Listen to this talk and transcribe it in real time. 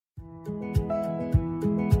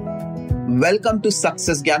Welcome to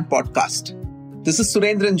Success Gyan podcast. This is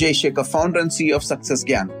Surendran Jaishekhar, founder and CEO of Success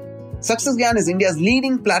Gyan. Success Gyan is India's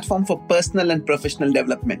leading platform for personal and professional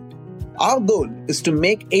development. Our goal is to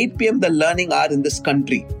make 8 p.m. the learning hour in this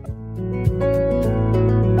country.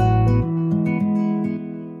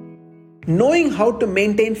 Knowing how to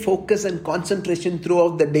maintain focus and concentration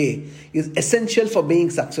throughout the day is essential for being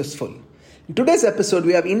successful. In today's episode,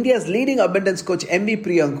 we have India's leading abundance coach M V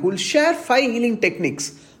Priyank, who will share 5 healing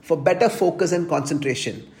techniques for better focus and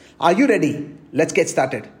concentration. Are you ready? Let's get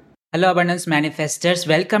started. Hello, Abundance Manifestors.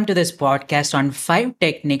 Welcome to this podcast on 5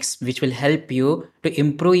 techniques which will help you to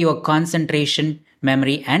improve your concentration,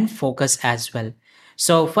 memory, and focus as well.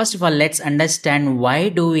 So, first of all, let's understand why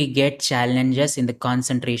do we get challenges in the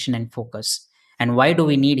concentration and focus, and why do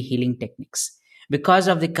we need healing techniques? Because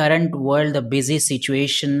of the current world, the busy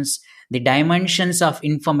situations, the dimensions of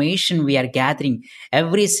information we are gathering,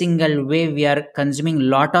 every single way we are consuming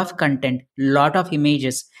lot of content, lot of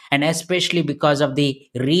images, and especially because of the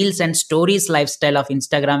reels and stories lifestyle of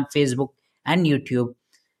Instagram, Facebook, and YouTube,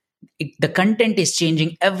 the content is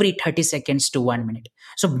changing every 30 seconds to 1 minute.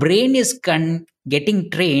 So brain is getting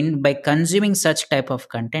trained by consuming such type of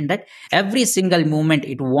content that every single moment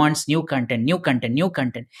it wants new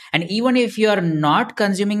content. And even if you are not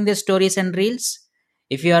consuming the stories and reels,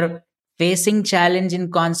 if you are facing challenge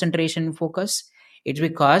in concentration and focus, it's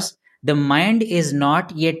because the mind is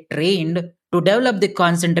not yet trained to develop the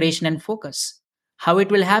concentration and focus. How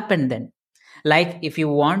it will happen then? Like if you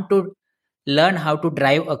want to learn how to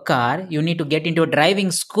drive a car, you need to get into a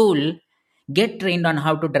driving school, get trained on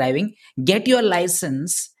how to driving, get your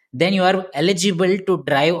license, then you are eligible to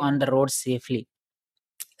drive on the road safely.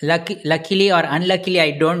 Luckily or unluckily,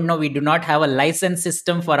 I don't know, we do not have a license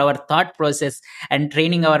system for our thought process and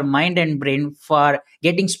training our mind and brain for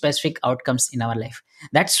getting specific outcomes in our life.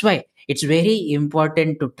 That's why it's very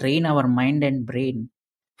important to train our mind and brain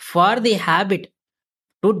for the habit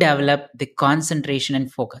to develop the concentration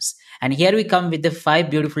and focus. And here we come with the 5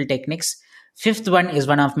 beautiful techniques. 5th one is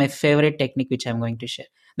one of my favorite technique which I'm going to share.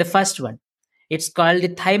 The first one, it's called the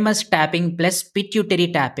thymus tapping plus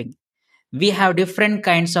pituitary tapping. We have different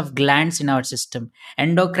kinds of glands in our system: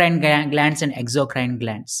 endocrine glands and exocrine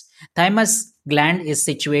glands. Thymus gland is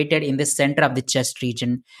situated in the center of the chest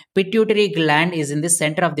region. Pituitary gland is in the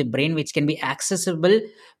center of the brain, which can be accessible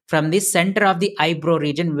from the center of the eyebrow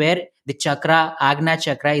region where the chakra, Agna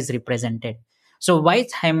chakra, is represented. So why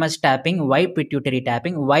thymus tapping? Why pituitary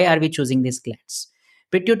tapping? Why are we choosing these glands?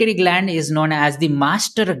 Pituitary gland is known as the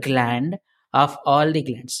master gland of all the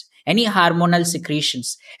glands. Any hormonal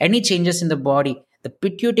secretions, any changes in the body, the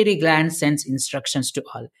pituitary gland sends instructions to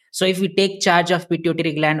all. So if we take charge of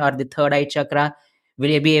pituitary gland or the third eye chakra,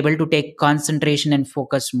 we'll be able to take concentration and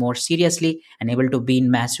focus more seriously and able to be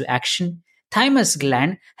in massive action. Thymus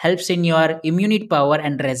gland helps in your immunity power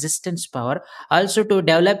and resistance power, also to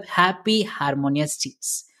develop happy, harmonious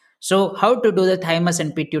genes. So how to do the thymus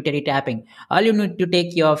and pituitary tapping? All you need to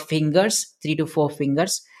take your fingers, 3 to 4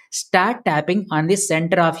 fingers, start tapping on the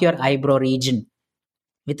center of your eyebrow region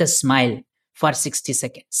with a smile for 60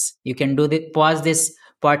 seconds. You can pause this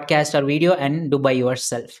podcast or video and do by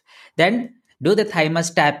yourself. Then do the thymus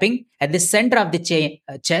tapping at the center of the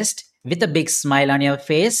chest with a big smile on your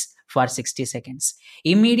face for 60 seconds.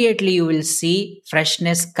 Immediately you will see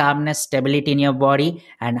freshness, calmness, stability in your body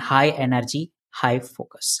and high energy, high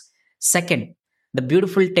focus. Second, the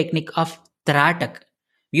beautiful technique of Tratak.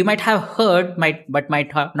 You might have heard, but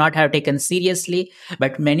might not have taken seriously.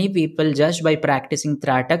 But many people, just by practicing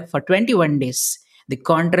Tratak for 21 days, the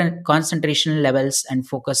concentration levels and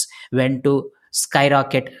focus went to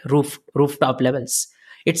skyrocket rooftop levels.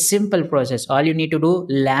 It's simple process. All you need to do,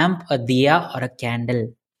 lamp, a diya or a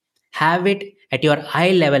candle. Have it at your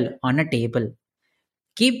eye level on a table.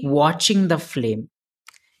 Keep watching the flame.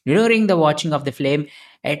 During the watching of the flame,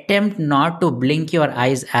 attempt not to blink your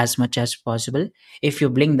eyes as much as possible. If you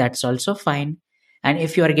blink, that's also fine. And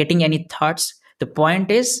if you are getting any thoughts, the point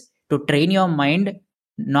is to train your mind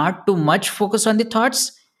not to much focus on the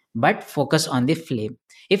thoughts, but focus on the flame.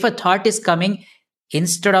 If a thought is coming,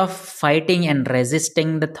 instead of fighting and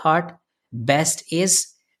resisting the thought, best is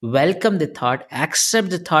welcome the thought, accept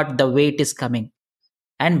the thought the way it is coming,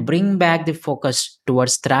 and bring back the focus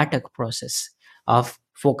towards Tratak process of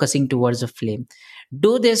focusing towards a flame.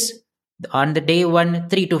 Do this on the day 1,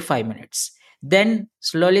 3 to 5 minutes. Then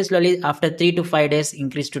slowly, after 3 to 5 days,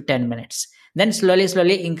 increase to 10 minutes. Then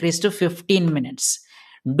slowly, increase to 15 minutes.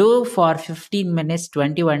 Do for 15 minutes,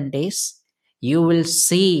 21 days. You will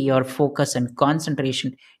see your focus and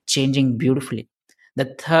concentration changing beautifully.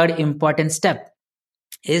 The third important step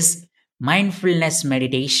is mindfulness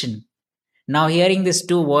meditation. Now, hearing these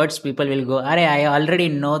two words, people will go, Are, I already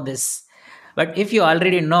know this. But if you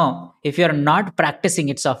already know, if you're not practicing,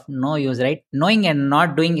 it's of no use, right? Knowing and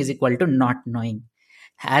not doing is equal to not knowing.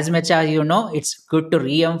 As much as you know, it's good to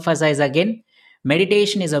re-emphasize again.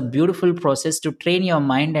 Meditation is a beautiful process to train your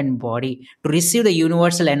mind and body to receive the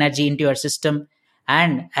universal energy into your system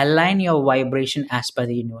and align your vibration as per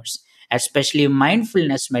the universe, especially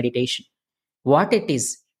mindfulness meditation. What it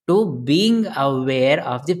is to being aware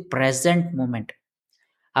of the present moment.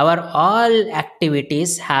 Our all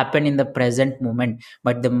activities happen in the present moment,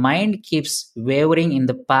 but the mind keeps wavering in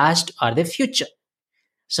the past or the future.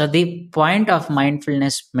 So, the point of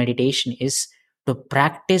mindfulness meditation is to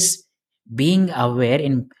practice being aware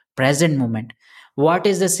in present moment. What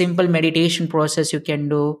is the simple meditation process you can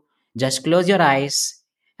do? Just close your eyes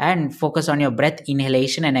and focus on your breath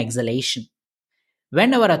inhalation and exhalation.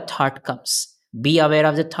 Whenever a thought comes, be aware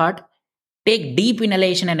of the thought. Take deep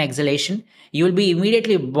inhalation and exhalation. You will be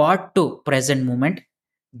immediately brought to present moment.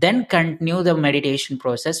 Then continue the meditation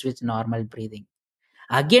process with normal breathing.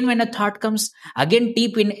 Again, when a thought comes, again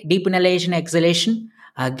deep inhalation, exhalation.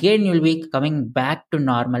 Again, you'll be coming back to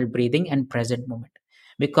normal breathing and present moment.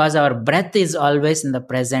 Because our breath is always in the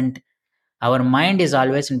present, our mind is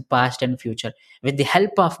always in past and future. With the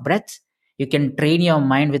help of breath, you can train your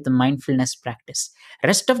mind with the mindfulness practice.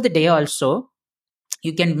 Rest of the day also,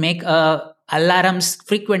 you can make alarms,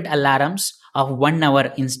 frequent alarms of 1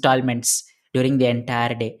 hour installments during the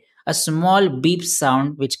entire day. A small beep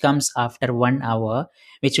sound which comes after 1 hour,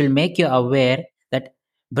 which will make you aware that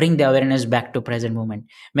bring the awareness back to present moment.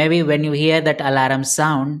 Maybe when you hear that alarm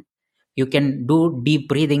sound, you can do deep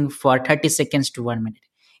breathing for 30 seconds to 1 minute.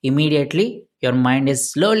 Immediately, your mind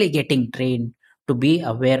is slowly getting trained to be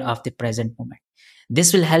aware of the present moment.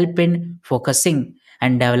 This will help in focusing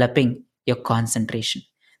and developing your concentration.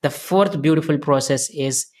 The fourth beautiful process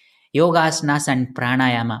is yoga asanas and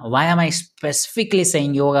pranayama. Why am I specifically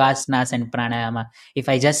saying yoga asanas and pranayama? If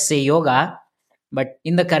I just say yoga, but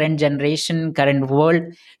in the current generation, current world,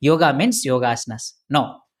 yoga means yoga asanas.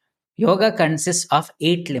 No, yoga consists of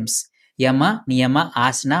 8 limbs: yama, niyama,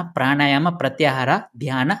 asana, pranayama, pratyahara,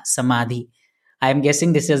 dhyana, samadhi. I am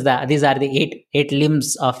guessing these are the eight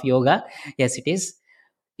limbs of yoga. Yes, it is.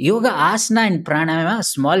 Yoga asana and pranayama are a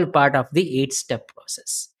small part of the 8 step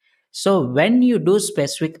process. So when you do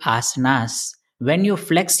specific asanas, when you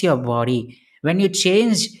flex your body, when you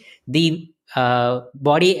change the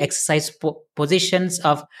body exercise positions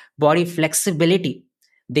of body flexibility,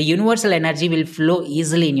 the universal energy will flow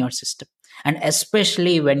easily in your system. And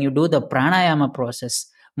especially when you do the pranayama process,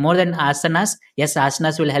 more than asanas, yes,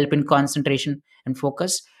 asanas will help in concentration and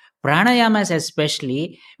focus. Pranayamas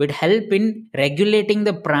especially would help in regulating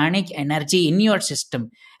the pranic energy in your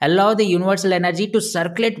system, allow the universal energy to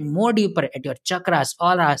circulate more deeper at your chakras,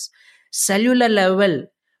 auras, cellular level,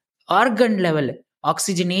 organ level.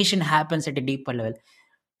 Oxygenation happens at a deeper level.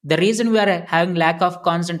 The reason we are having lack of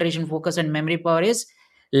concentration, focus, and memory power is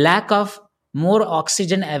lack of more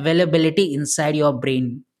oxygen availability inside your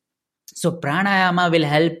brain. So pranayama will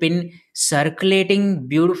help in circulating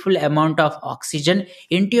beautiful amount of oxygen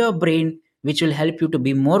into your brain, which will help you to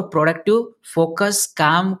be more productive, focus,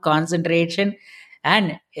 calm, concentration,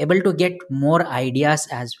 and able to get more ideas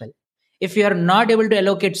as well. If you are not able to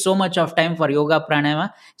allocate so much of time for yoga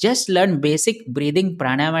pranayama, just learn basic breathing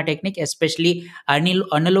pranayama technique, especially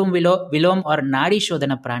anulom vilom or nadi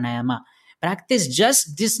shodhana pranayama. Practice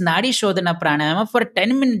just this nadi shodhana pranayama for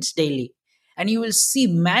 10 minutes daily, and you will see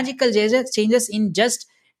magical changes in just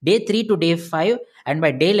day 3 to day 5, and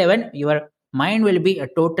by day 11 your mind will be a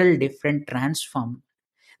total different transform.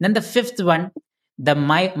 Then the fifth one, the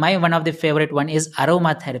my one of the favorite one is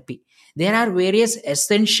aromatherapy. There are various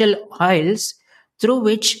essential oils through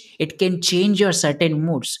which it can change your certain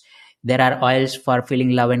moods. There are oils for feeling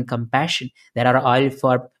love and compassion. There are oils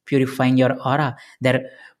for purifying your aura. There are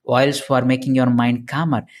oils for making your mind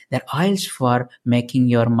calmer. There are oils for making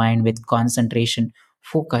your mind with concentration,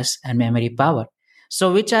 focus, and memory power.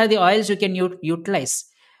 So, which are the oils you can utilize?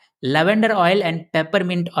 Lavender oil and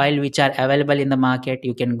peppermint oil, which are available in the market.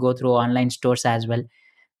 You can go through online stores as well.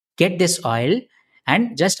 Get this oil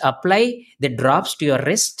and just apply the drops to your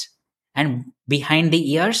wrist and behind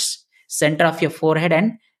the ears, center of your forehead,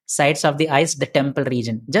 and sides of the eyes, the temple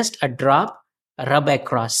region. Just a drop, rub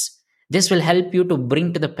across. This will help you to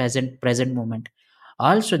bring to the present moment.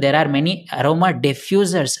 Also, there are many aroma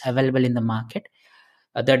diffusers available in the market.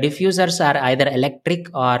 The diffusers are either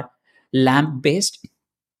electric or lamp based.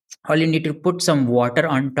 All you need to put some water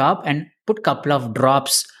on top and put couple of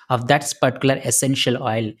drops of that particular essential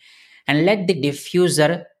oil, and let the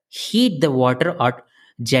diffuser heat the water out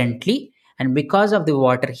gently. And because of the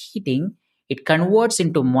water heating, It converts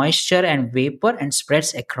into moisture and vapor and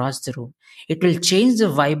spreads across the room. It will change the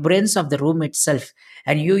vibrance of the room itself,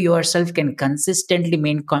 and you yourself can consistently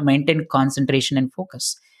maintain concentration and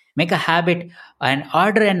focus. Make a habit and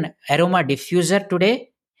order an aroma diffuser today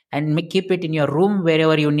and keep it in your room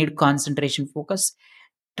wherever you need concentration focus.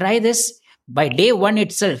 Try this. By day one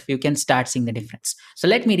itself you can start seeing the difference. So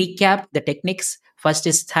let me recap the techniques. First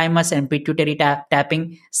is thymus and pituitary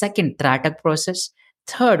tapping. Second, Tratak process.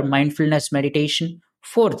 Third, mindfulness meditation.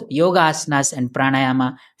 Fourth, yoga asanas and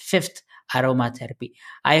pranayama. Fifth, aromatherapy.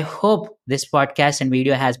 I hope this podcast and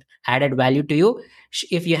video has added value to you.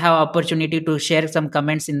 If you have opportunity to share some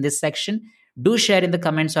comments in this section, do share in the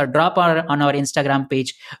comments or drop on our Instagram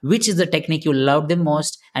page which is the technique you love the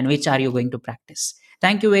most and which are you going to practice.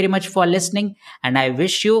 Thank you very much for listening, and I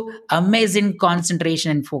wish you amazing concentration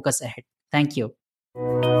and focus ahead. Thank you.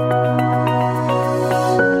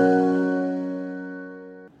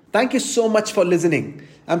 Thank you so much for listening.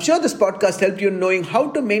 I'm sure this podcast helped you in knowing how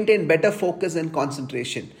to maintain better focus and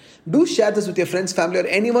concentration. Do share this with your friends, family, or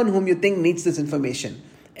anyone whom you think needs this information.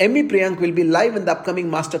 M V Priyank will be live in the upcoming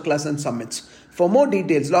masterclass and summits. For more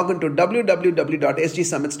details, log on to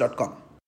www.sgsummits.com.